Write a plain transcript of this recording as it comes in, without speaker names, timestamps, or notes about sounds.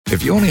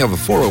If you only have a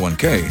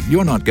 401k,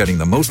 you're not getting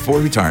the most for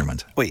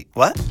retirement. Wait,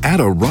 what? Add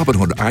a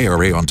Robinhood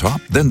IRA on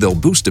top, then they'll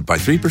boost it by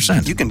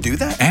 3%. You can do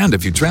that? And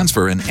if you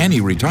transfer in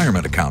any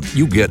retirement account,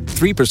 you get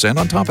 3%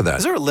 on top of that.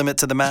 Is there a limit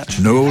to the match?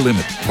 No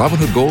limit.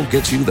 Robinhood Gold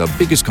gets you the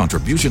biggest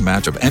contribution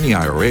match of any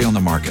IRA on the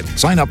market.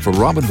 Sign up for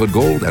Robinhood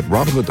Gold at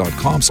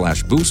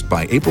Robinhood.com/boost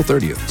by April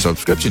 30th.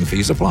 Subscription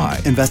fees apply.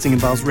 Investing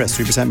involves risk.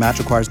 3% match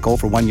requires gold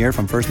for 1 year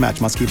from first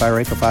match. Must keep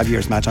IRA for 5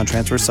 years. Match on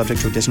transfers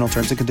subject to additional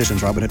terms and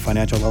conditions. Robinhood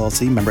Financial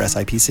LLC, member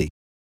SIPC.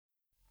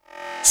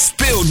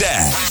 Spill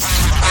that.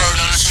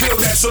 Spill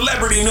that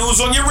celebrity news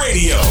on your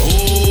radio.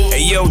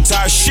 Hey, yo,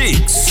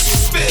 Tashik,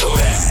 spill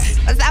that.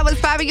 I was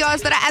probably y'all.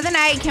 So the other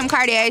night, Kim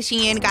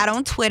Kardashian got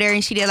on Twitter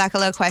and she did like a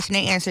little question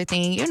and answer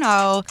thing,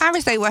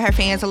 conversate with her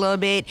fans a little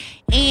bit.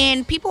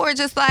 And people were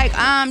just like,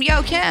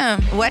 yo,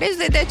 Kim, what is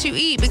it that you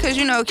eat? Because,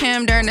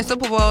 Kim, during the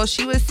Super Bowl,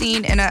 she was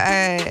seen in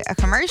a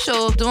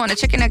commercial doing a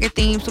chicken nugget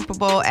themed Super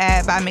Bowl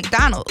ad by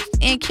McDonald's.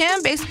 And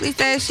Kim basically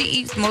says she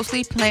eats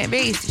mostly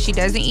plant-based. She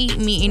doesn't eat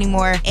meat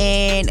anymore.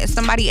 And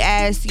somebody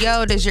asked,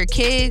 yo, does your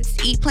kids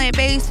eat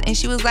plant-based? And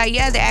she was like,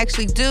 yeah, they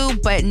actually do.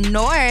 But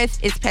North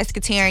is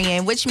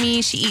pescatarian, which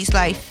means she eats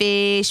like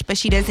fish, but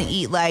she doesn't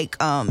eat like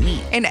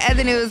meat. In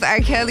other news, R.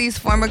 Kelly's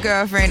former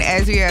girlfriend,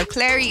 Azriel,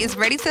 Clary, is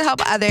ready to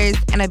help others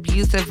in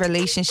abusive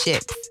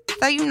relationships.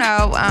 So,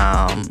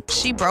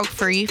 she broke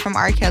free from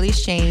R.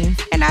 Kelly's chains,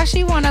 and now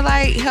she want to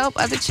help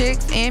other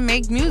chicks and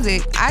make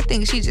music. I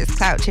think she just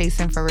clout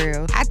chasing for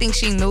real. I think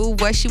she knew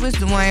what she was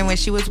doing when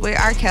she was with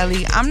R.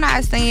 Kelly. I'm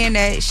not saying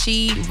that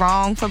she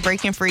wrong for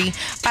breaking free,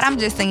 but I'm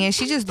just saying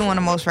she's just doing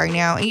the most right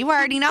now. And you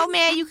already know,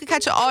 man, you can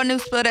catch your all new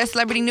Spill That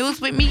Celebrity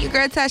News with me, your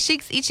girl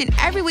Tashik, each and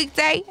every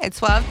weekday at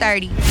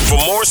 12:30. For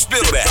more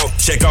Spill That,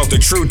 check out the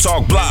True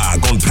Talk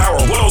blog on Power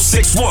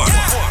 1061.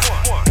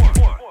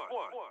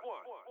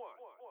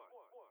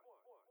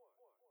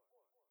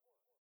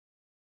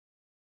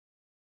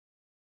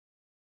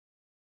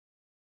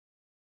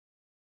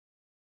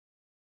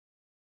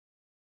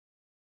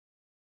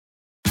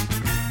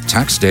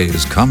 Tax day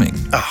is coming.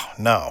 Oh,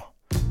 no.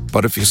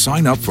 But if you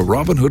sign up for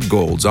Robinhood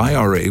Gold's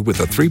IRA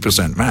with a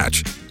 3%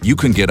 match, you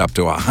can get up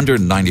to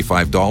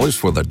 $195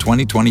 for the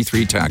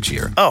 2023 tax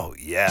year. Oh,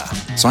 yeah.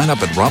 Sign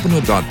up at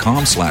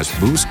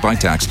Robinhood.com/boost by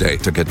tax day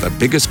to get the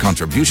biggest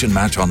contribution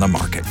match on the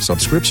market.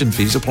 Subscription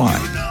fees apply.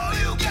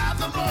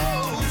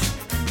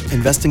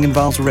 Investing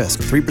involves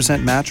risk.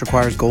 3% match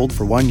requires gold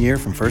for 1 year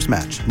from first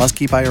match. Must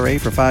keep IRA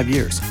for 5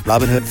 years.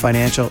 Robinhood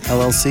Financial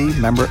LLC,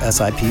 member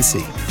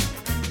SIPC.